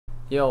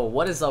Yo,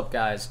 what is up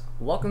guys?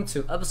 Welcome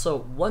to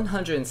episode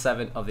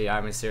 107 of the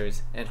Ironman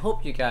series and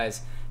hope you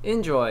guys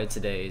enjoy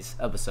today's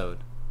episode.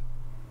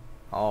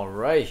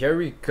 Alright, here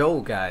we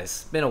go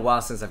guys. It's been a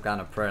while since I've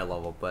gotten a prayer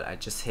level, but I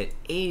just hit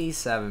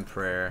 87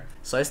 prayer.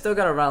 So I still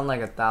got around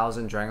like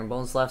 1,000 dragon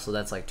bones left, so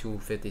that's like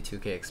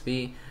 252k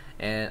XP.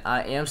 And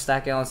I am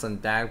stacking on some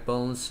dag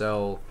bones,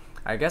 so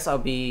I guess I'll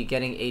be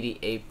getting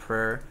 88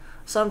 prayer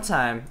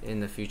sometime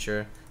in the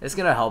future. It's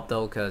gonna help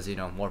though, cause you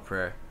know, more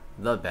prayer,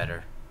 the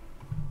better.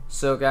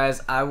 So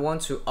guys, I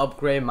want to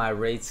upgrade my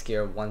raid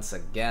gear once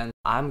again.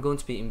 I'm going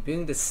to be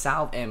imbuing the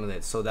Salve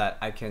Amulet so that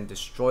I can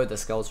destroy the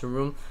skeleton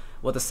room.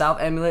 Well, the Salve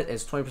Amulet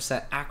is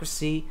 20%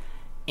 accuracy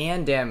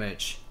and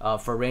damage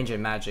for range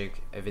and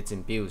magic if it's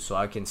imbued. So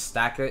I can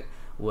stack it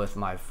with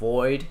my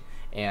Void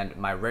and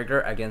my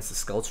Rigor against the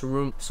skeleton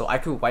room. So I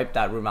could wipe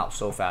that room out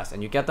so fast,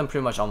 and you get them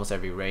pretty much almost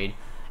every raid.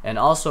 And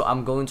also,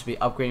 I'm going to be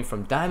upgrading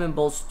from Diamond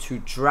Bolts to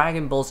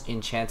Dragon Bolts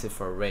Enchanted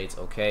for raids,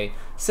 okay?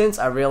 Since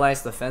I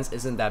realized the fence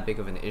isn't that big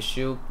of an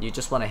issue, you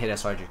just want to hit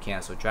as hard as you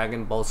can. So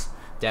Dragon Bolts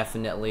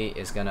definitely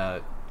is gonna,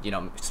 you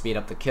know, speed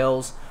up the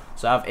kills.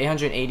 So I have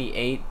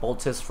 888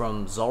 Boltis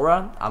from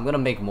Zora. I'm gonna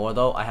make more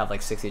though. I have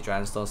like 60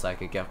 Dragonstones that I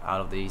could get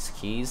out of these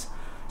keys.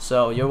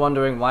 So you're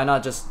wondering why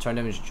not just turn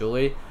them into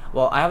jewelry?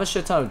 Well, I have a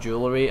shit ton of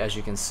jewelry as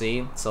you can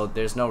see, so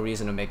there's no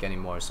reason to make any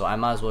more. So I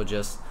might as well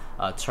just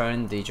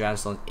turn the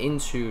Dragonstones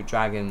into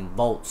Dragon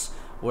Bolts,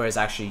 where it's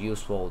actually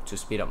useful to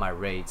speed up my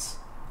raids.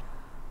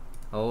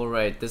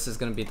 Alright, this is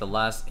gonna be the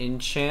last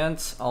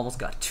enchant. Almost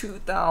got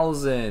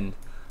 2,000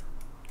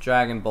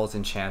 Dragon Bolts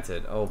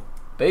enchanted. Oh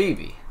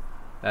baby,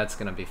 that's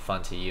gonna be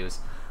fun to use.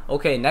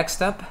 Okay, next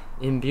step,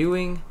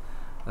 imbuing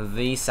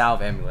the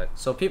Salve Amulet.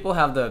 So people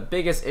have the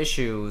biggest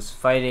issues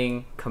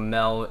fighting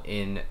Kamel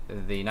in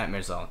the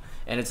Nightmare Zone,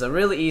 and it's a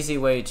really easy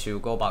way to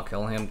go about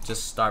killing him.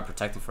 Just start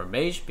protecting for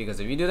mage, because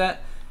if you do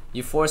that,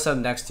 you force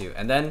him next to you,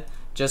 and then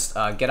just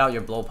get out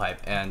your blowpipe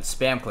and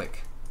spam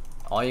click.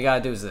 All you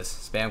gotta do is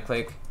this, spam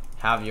click,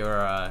 have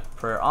your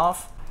prayer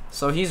off.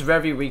 So he's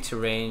very weak to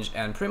range,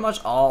 and pretty much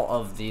all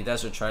of the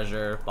Desert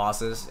Treasure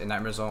bosses in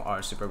Nightmare Zone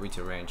are super weak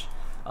to range.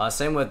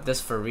 Same with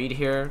this Farid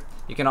here.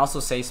 You can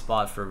also safe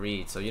spot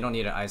Farid, so you don't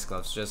need an Ice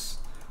Gloves. Just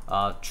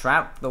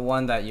trap the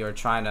one that you're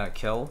trying to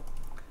kill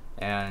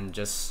and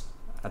just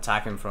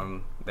attack him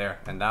from there,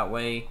 and that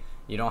way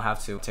you don't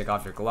have to take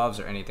off your gloves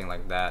or anything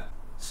like that.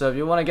 So if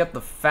you want to get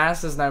the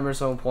fastest Nightmare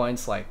Zone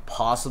points like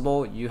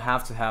possible, you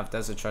have to have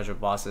Desert Treasure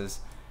bosses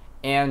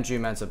and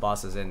Dream Answer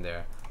bosses in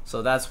there.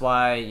 So that's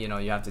why, you know,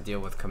 you have to deal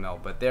with Kamel,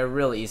 but they're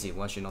really easy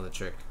once you know the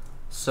trick.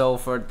 So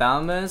for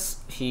Damas,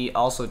 he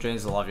also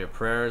drains a lot of your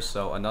prayers,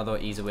 so another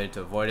easy way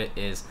to avoid it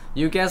is,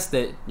 you guessed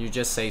it, you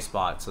just safe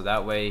spot, so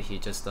that way he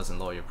just doesn't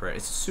lower your prayer.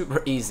 It's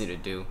super easy to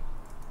do.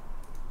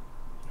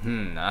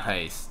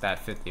 Nice, that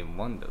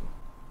 51 though.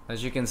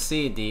 As you can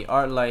see, the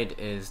art light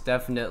is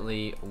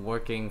definitely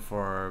working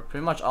for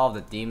pretty much all of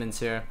the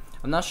demons here.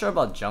 I'm not sure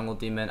about Jungle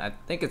Demon. I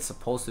think it's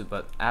supposed to,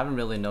 but I haven't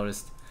really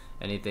noticed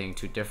anything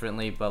too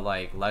differently. But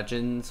like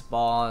Legends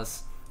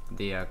boss,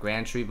 the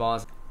Grand Tree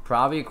boss,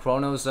 probably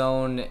Chrono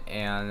Zone,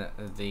 and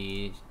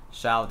the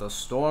Shadow of the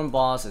Storm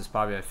boss is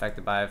probably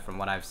affected by it from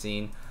what I've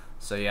seen.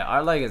 So yeah,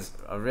 art light is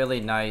a really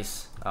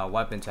nice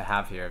weapon to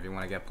have here if you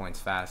want to get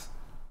points fast.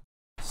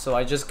 So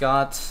I just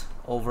got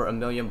over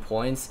 1,000,000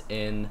 points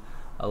in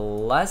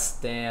less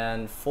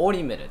than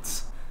 40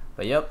 minutes.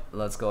 But yep,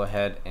 let's go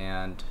ahead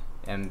and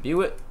imbue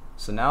it.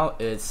 So now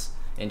it's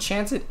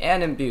enchanted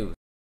and imbued.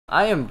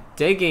 I am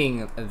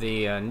digging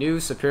the new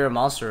Superior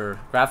Monster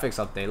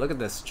graphics update. Look at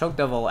this, Choke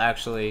Devil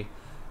actually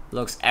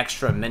looks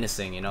extra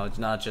menacing, you know. It's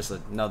not just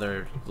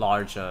another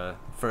large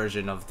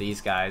version of these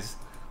guys,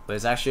 but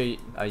it's actually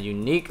a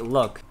unique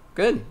look.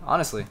 Good,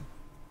 honestly.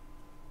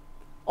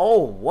 Oh,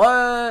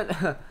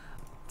 what?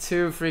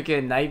 Two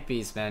freaking Night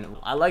Beasts, man.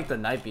 I like the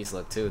Night Beast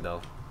look too,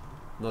 though.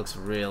 Looks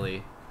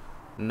really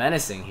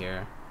menacing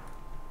here.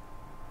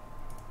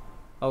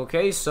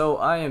 Okay, so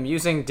I am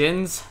using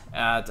Dins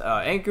at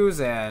Ankus,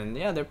 and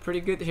yeah, they're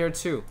pretty good here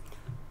too.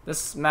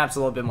 This map's a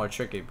little bit more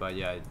tricky, but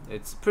yeah,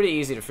 it's pretty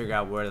easy to figure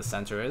out where the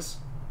center is.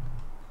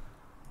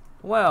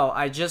 Well,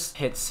 I just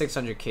hit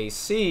 600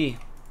 KC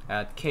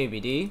at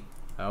KBD.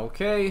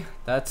 Okay,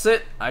 that's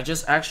it. I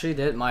just actually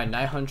did my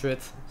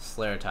 900th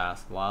Slayer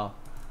task. Wow.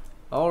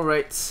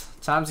 Alright,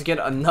 time to get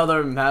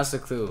another Master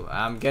Clue.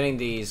 I'm getting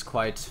these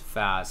quite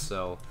fast,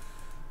 so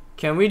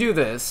can we do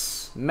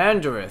this?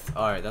 Mandarith.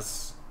 Alright,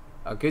 that's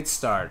a good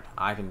start.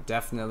 I can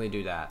definitely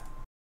do that.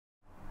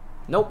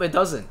 Nope, it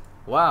doesn't.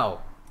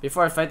 Wow.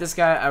 Before I fight this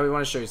guy, I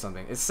want to show you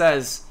something. It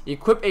says,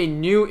 equip a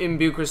new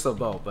imbue crystal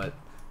bow, but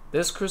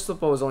this crystal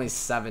bow is only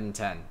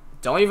 710.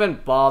 Don't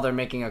even bother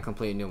making a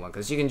complete new one,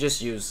 because you can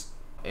just use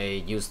a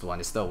used one.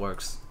 It still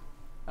works.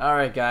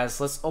 Alright guys,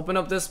 let's open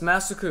up this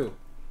Master Clue.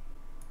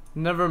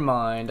 Never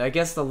mind, I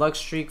guess the luck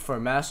streak for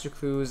Master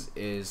Clues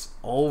is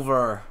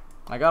over.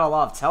 I got a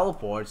lot of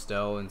teleports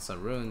though and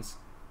some runes.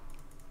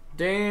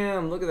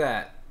 Damn, look at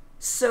that.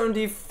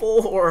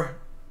 74!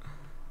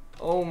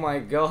 Oh my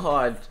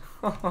god.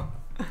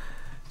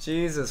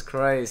 Jesus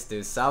Christ,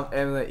 dude. Salve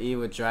Amulet E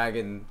with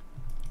Dragon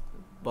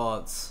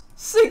But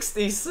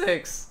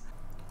 66!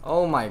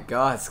 Oh my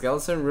god,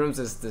 Skeleton Rooms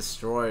is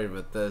destroyed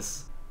with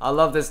this. I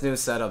love this new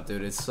setup,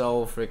 dude. It's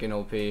so freaking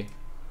OP.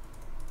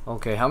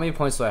 Okay, how many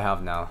points do I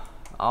have now?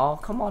 Oh,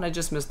 come on, I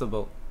just missed the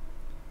boat.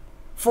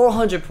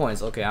 400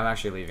 points. Okay, I'm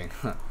actually leaving.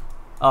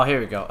 Oh, here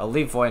we go.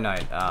 Elite Void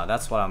Knight.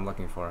 That's what I'm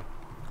looking for.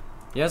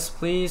 Yes,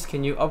 please.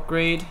 Can you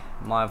upgrade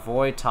my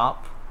Void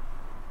top?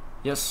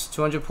 Yes,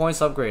 200 points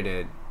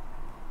upgraded.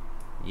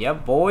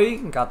 Yep, boy.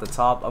 Got the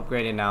top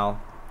upgraded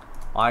now.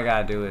 All I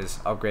gotta do is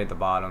upgrade the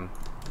bottom.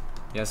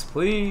 Yes,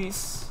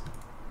 please.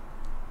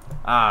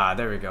 Ah,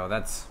 there we go.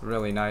 That's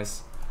really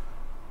nice.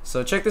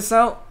 So check this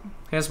out.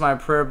 Here's my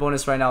prayer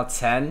bonus right now,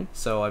 10.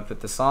 So I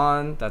put this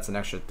on. That's an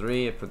extra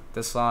 3. I put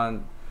this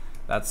on.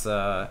 That's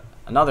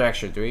another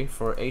extra 3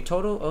 for a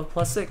total of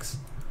 +6.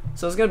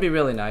 So it's gonna be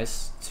really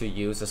nice to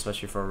use,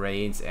 especially for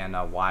raids and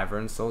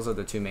wyverns. Those are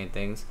the two main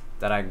things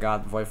that I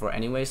got Void for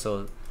anyway.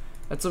 So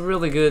it's a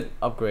really good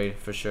upgrade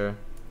for sure.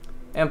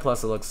 And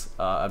plus it looks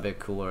a bit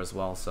cooler as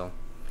well. So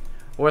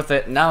worth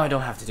it. Now I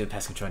don't have to do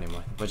pest control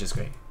anymore, which is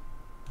great.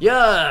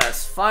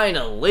 Yes,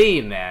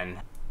 finally,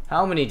 man.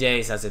 How many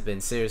days has it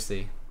been?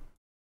 Seriously.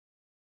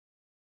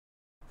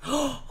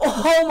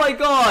 Oh my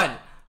god!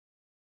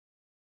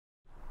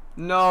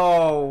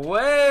 No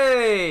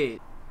way!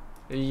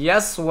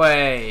 Yes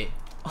way!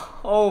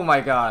 Oh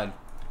my god.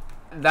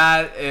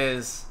 That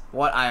is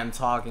what I am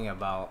talking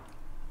about.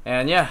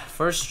 And yeah,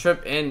 first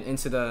trip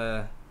into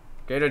the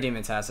Greater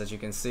Demon task, as you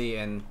can see,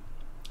 and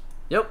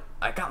yep,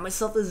 I got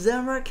myself a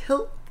Zammy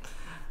hilt.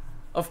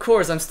 Of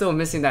course, I'm still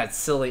missing that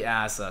silly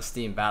ass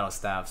Steam Battle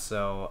Staff,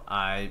 so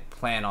I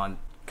plan on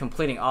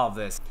completing all of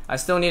this. I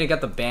still need to get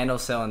the Bando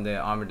Sail and the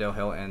Armadillo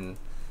Hilt and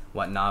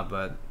whatnot,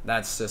 but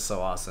that's just so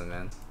awesome,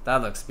 man.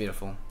 That looks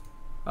beautiful.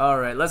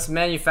 Alright, let's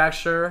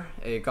manufacture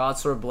a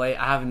Godsword Blade.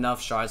 I have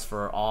enough shards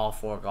for all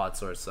 4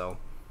 Godswords, so...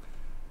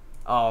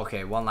 Oh,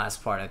 okay, one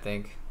last part, I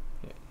think.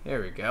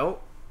 Here we go.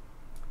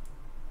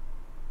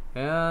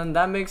 And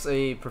that makes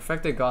a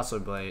perfected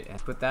Godsword Blade. And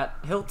put that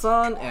hilt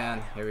on,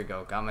 and here we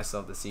go. Got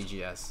myself the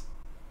CGS.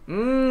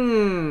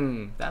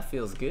 That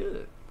feels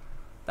good.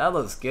 That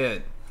looks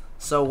good.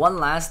 So one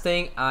last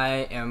thing,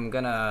 I am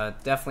gonna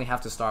definitely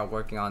have to start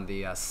working on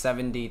the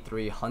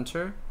 73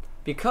 Hunter.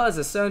 Because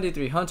the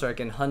 73 Hunter, I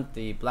can hunt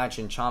the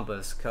Blanching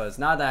Champas. Because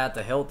now that I have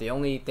the hilt, the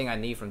only thing I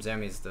need from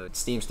Zammy is the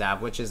Steam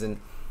Staff, which isn't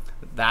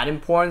that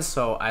important.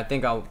 So I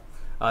think I'll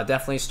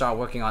definitely start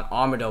working on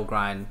Armadillo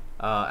grind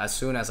as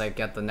soon as I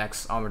get the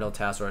next Armadillo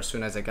task, or as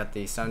soon as I get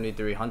the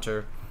 73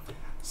 Hunter.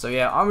 So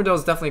yeah, Armadillo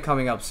is definitely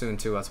coming up soon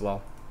too as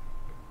well.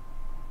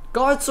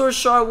 Godsword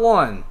Shard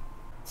 1!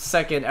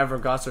 Second ever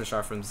Godsword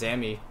Shard from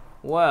Zammy.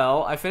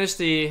 Well, I finished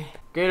the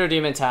Greater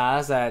Demon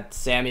task at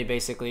Zammy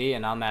basically,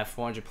 and I'm at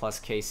 400 plus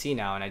KC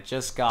now, and I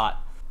just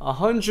got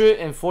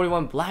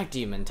 141 Black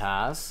Demon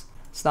tasks.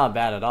 It's not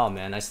bad at all,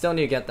 man. I still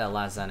need to get that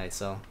last Zanite,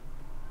 so.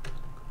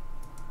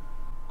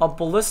 A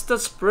Ballista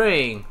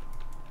Spring.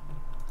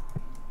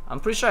 I'm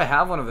pretty sure I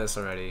have one of this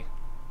already.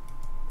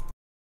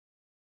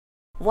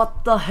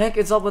 What the heck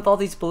is up with all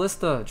these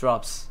Ballista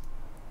drops?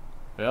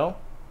 Well,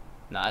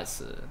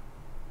 nice.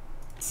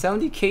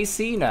 70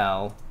 KC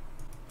now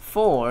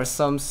for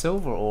some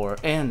silver ore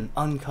and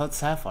uncut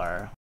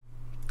sapphire.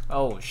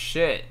 Oh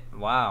shit,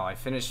 wow, I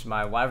finished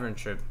my wyvern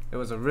trip. It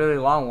was a really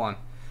long one,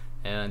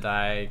 and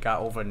I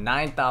got over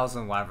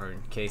 9,000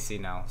 wyvern KC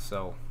now,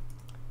 so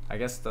I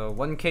guess the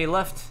 1k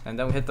left, and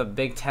then we hit the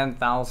big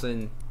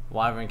 10,000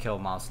 wyvern kill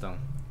milestone.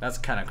 That's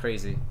kind of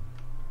crazy.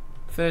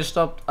 Finished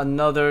up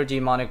another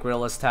demonic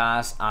gorillas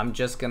task. I'm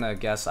just gonna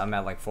guess I'm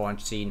at like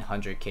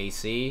 1400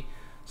 KC.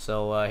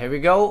 So here we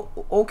go.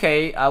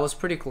 Okay, I was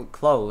pretty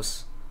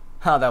close.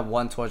 That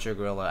one torture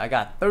gorilla. I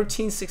got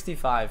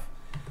 1365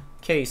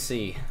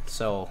 KC.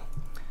 So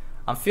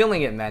I'm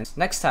feeling it, man.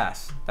 Next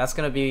task. That's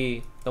gonna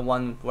be the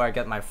one where I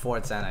get my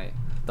 4th Zanite.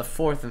 The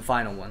 4th and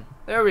final one.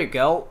 There we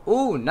go.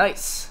 Ooh,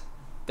 nice.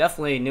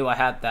 Definitely knew I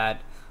had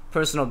that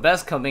personal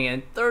best coming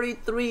in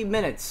 33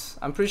 minutes.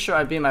 I'm pretty sure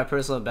I beat my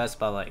personal best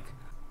by like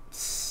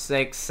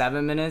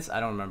 6-7 minutes. I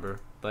don't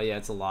remember, but yeah,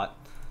 it's a lot.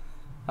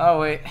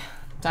 Oh wait,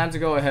 time to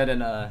go ahead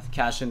and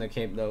cash in the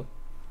cape though.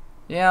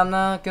 Yeah, I'm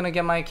not gonna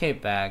get my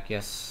cape back.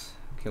 Yes,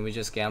 can we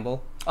just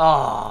gamble?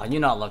 Oh,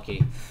 you're not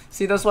lucky.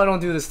 See, that's why I don't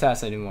do this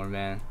task anymore,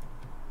 man.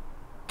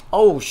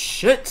 Oh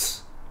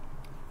shit.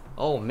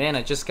 Oh man,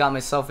 I just got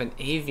myself an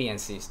Avian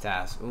Seas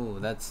task. Ooh,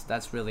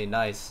 that's really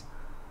nice.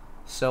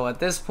 So at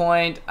this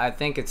point, I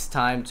think it's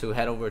time to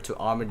head over to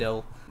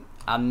Armadillo.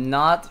 I'm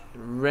not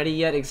ready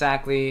yet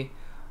exactly.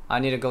 I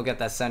need to go get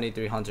that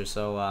 73 Hunter,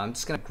 so I'm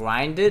just gonna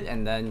grind it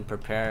and then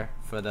prepare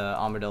for the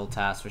Armadillo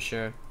task for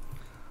sure.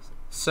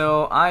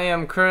 So I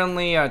am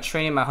currently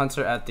training my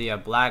hunter at the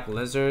Black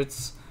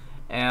Lizards,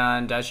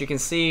 and as you can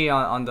see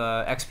on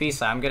the XP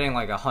side, I'm getting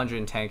like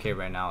 110k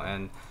right now,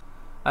 and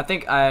I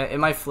think it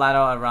might flat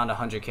out around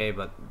 100k,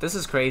 but this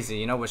is crazy.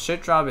 You know, with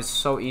shit drop, it's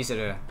so easy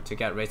to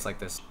get rates like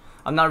this.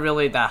 I'm not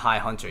really that high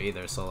hunter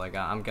either, so like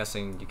I'm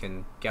guessing you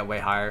can get way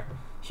higher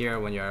here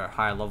when you're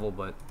higher level,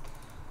 but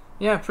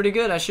yeah, pretty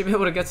good. I should be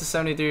able to get to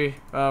 73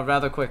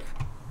 rather quick.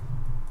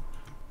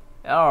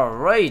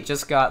 Alright,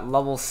 just got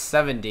level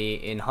 70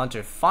 in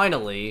Hunter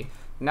finally.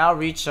 Now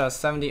reach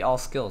 70 all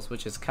skills,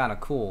 which is kind of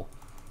cool.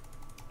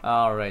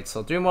 Alright,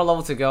 so 3 more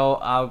levels to go.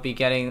 I'll be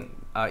getting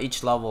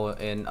each level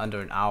in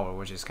under an hour,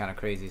 which is kind of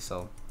crazy,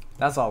 so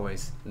that's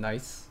always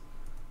nice.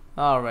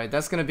 Alright,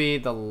 that's gonna be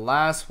the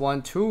last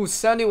one to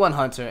 71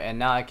 Hunter, and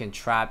now I can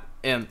trap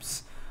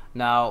imps.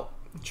 Now,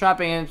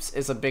 trapping imps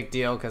is a big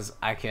deal because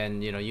I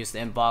can, use the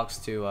imp box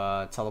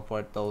to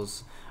teleport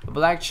those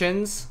black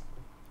chins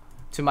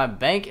to my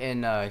bank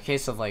in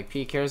case of like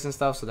PKs and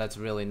stuff, so that's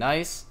really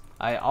nice.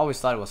 I always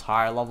thought it was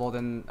higher level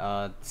than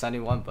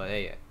 71, but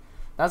hey,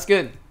 that's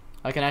good.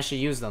 I can actually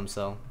use them,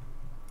 so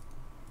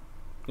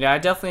yeah, I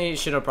definitely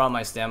should have brought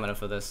my stamina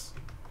for this.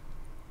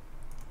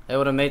 It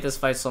would have made this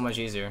fight so much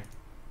easier.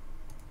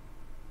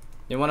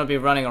 You want to be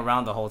running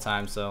around the whole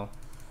time, so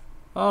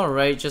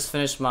alright, just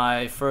finished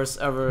my first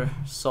ever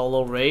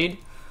solo raid.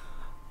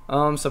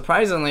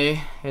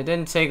 Surprisingly, it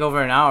didn't take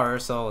over an hour,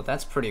 so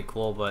that's pretty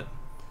cool, but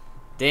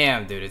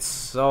damn, dude, it's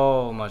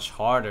so much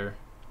harder.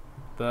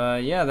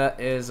 But yeah, that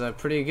is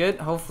pretty good.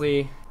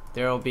 Hopefully,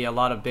 there will be a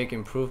lot of big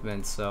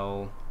improvements.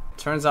 So,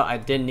 turns out I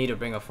didn't need to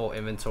bring a full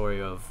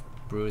inventory of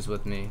brews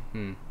with me.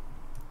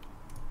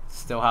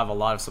 Still have a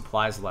lot of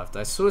supplies left.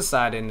 I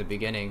suicided in the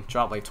beginning,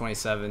 dropped like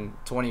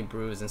 20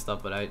 brews and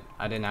stuff, but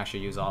I didn't actually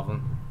use all of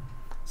them.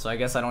 So I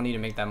guess I don't need to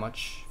make that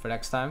much for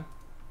next time.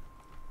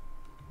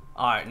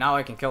 Alright, now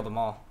I can kill them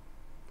all.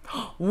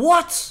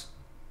 What?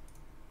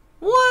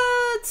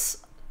 What?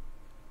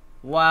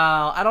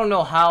 Wow, I don't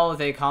know how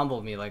they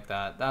comboed me like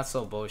that. That's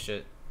so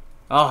bullshit.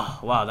 Oh,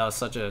 wow, that was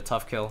such a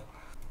tough kill.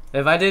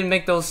 If I didn't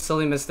make those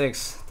silly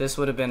mistakes, this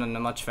would have been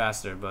much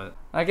faster, but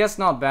I guess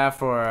not bad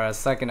for a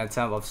second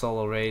attempt of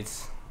solo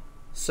raids.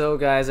 So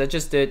guys, I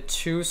just did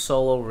 2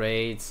 solo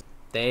raids.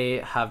 They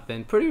have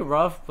been pretty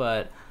rough,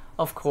 but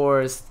of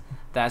course,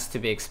 that's to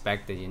be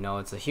expected,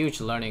 it's a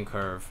huge learning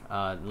curve,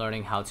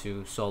 learning how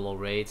to solo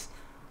raids.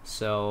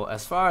 So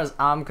as far as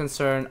I'm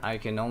concerned, I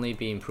can only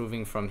be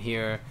improving from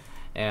here.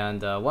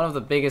 And one of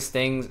the biggest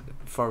things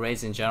for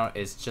raids in general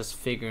is just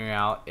figuring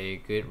out a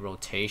good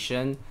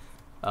rotation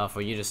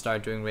for you to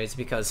start doing raids,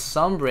 because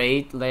some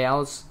raid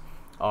layouts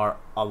are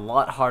a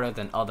lot harder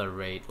than other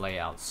raid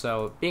layouts.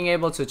 So being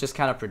able to just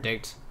kind of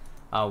predict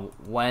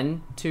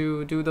when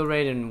to do the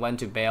raid and when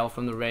to bail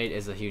from the raid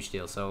is a huge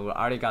deal. So I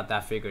already got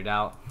that figured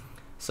out.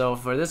 So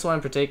for this one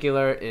in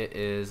particular, it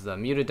is the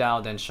Muted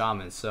Dao, then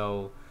Shaman.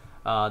 So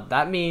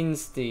that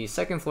means the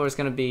second floor is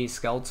going to be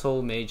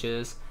Skeletal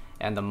Mages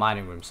and the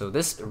Mining Room. So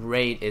this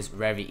raid is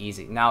very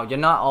easy. Now, you're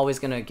not always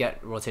going to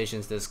get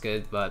rotations this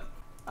good, but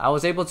I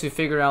was able to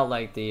figure out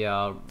like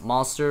the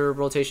monster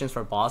rotations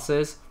for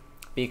bosses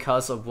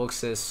because of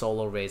Wooks'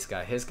 solo raids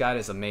guide. His guide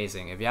is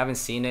amazing. If you haven't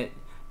seen it,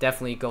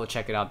 definitely go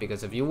check it out,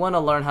 because if you want to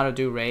learn how to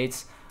do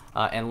raids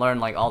and learn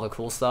like all the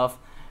cool stuff,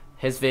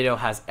 his video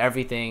has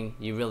everything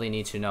you really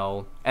need to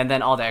know, and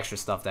then all the extra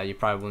stuff that you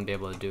probably wouldn't be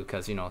able to do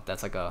because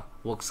that's like a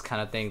Wooks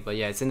kind of thing. But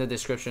yeah, it's in the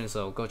description,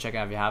 so go check it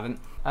out if you haven't.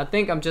 I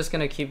think I'm just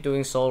gonna keep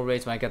doing solo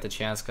raids when I get the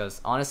chance,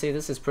 because honestly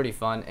this is pretty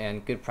fun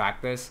and good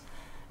practice.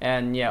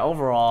 And yeah,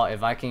 overall,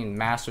 if I can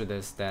master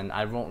this, then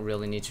I won't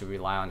really need to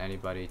rely on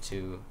anybody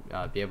to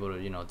be able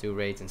to do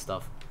raids and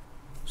stuff.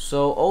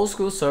 So old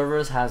school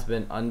servers has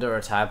been under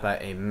attack by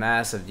a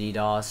massive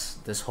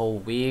DDoS this whole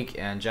week,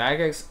 and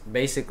Jagex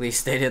basically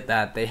stated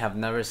that they have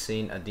never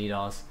seen a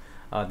DDoS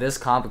this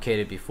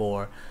complicated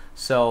before.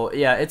 So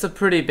yeah, it's a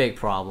pretty big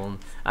problem.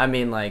 I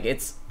mean, like,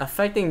 it's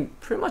affecting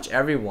pretty much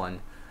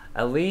everyone,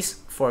 at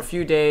least for a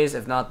few days,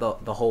 if not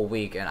the whole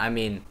week. And I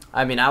mean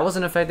I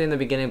wasn't affected in the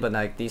beginning, but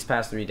like these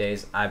past 3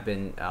 days I've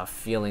been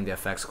feeling the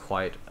effects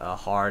quite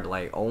hard.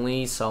 Like,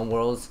 only some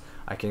worlds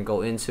I can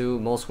go into.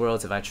 Most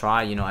worlds, if I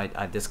try,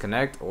 I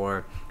disconnect,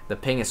 or the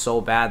ping is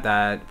so bad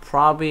that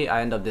probably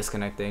I end up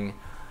disconnecting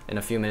in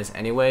a few minutes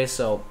anyway.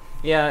 So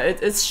yeah,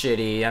 it's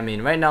shitty. I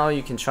mean, right now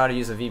you can try to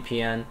use a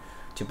VPN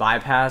to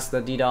bypass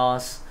the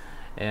DDoS,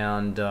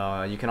 and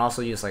you can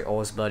also use like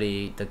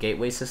OSBuddy, the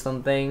gateway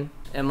system thing.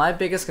 And my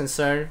biggest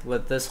concern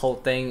with this whole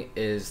thing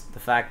is the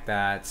fact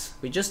that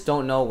we just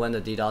don't know when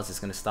the DDoS is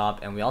going to stop,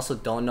 and we also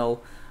don't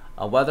know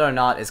whether or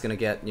not it's going to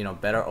get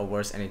better or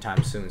worse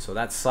anytime soon. So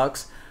that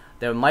sucks.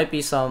 There might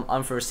be some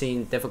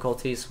unforeseen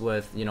difficulties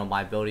with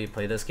my ability to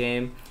play this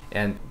game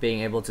and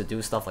being able to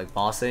do stuff like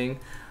bossing.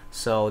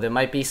 So there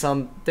might be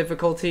some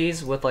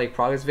difficulties with like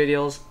progress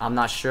videos. I'm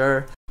not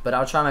sure, but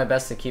I'll try my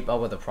best to keep up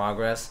with the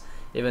progress,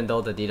 even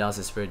though the DDoS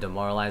is pretty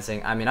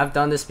demoralizing. I mean, I've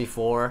done this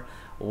before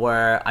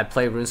where I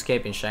play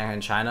RuneScape in Shanghai,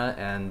 China,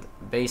 and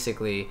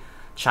basically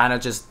China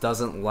just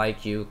doesn't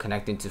like you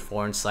connecting to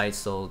foreign sites,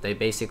 so they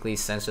basically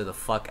censor the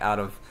fuck out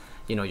of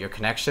your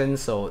connection.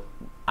 So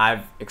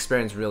I've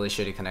experienced really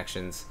shitty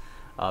connections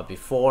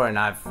before, and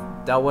I've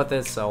dealt with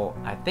it, so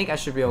I think I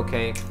should be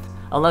okay,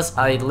 unless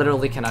I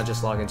literally cannot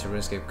just log into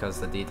RuneScape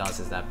because the DDoS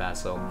is that bad.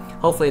 So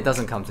hopefully it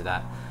doesn't come to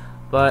that.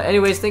 But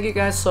anyways, thank you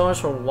guys so much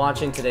for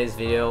watching today's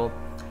video.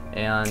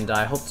 and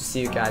I hope to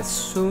see you guys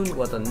soon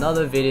with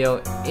another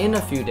video in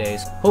a few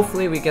days.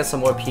 Hopefully we get some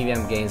more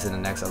PVM games in the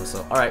next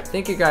episode. Alright,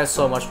 thank you guys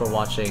so much for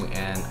watching,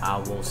 and I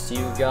will see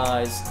you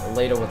guys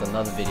later with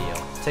another video.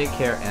 Take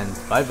care and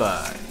bye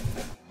bye.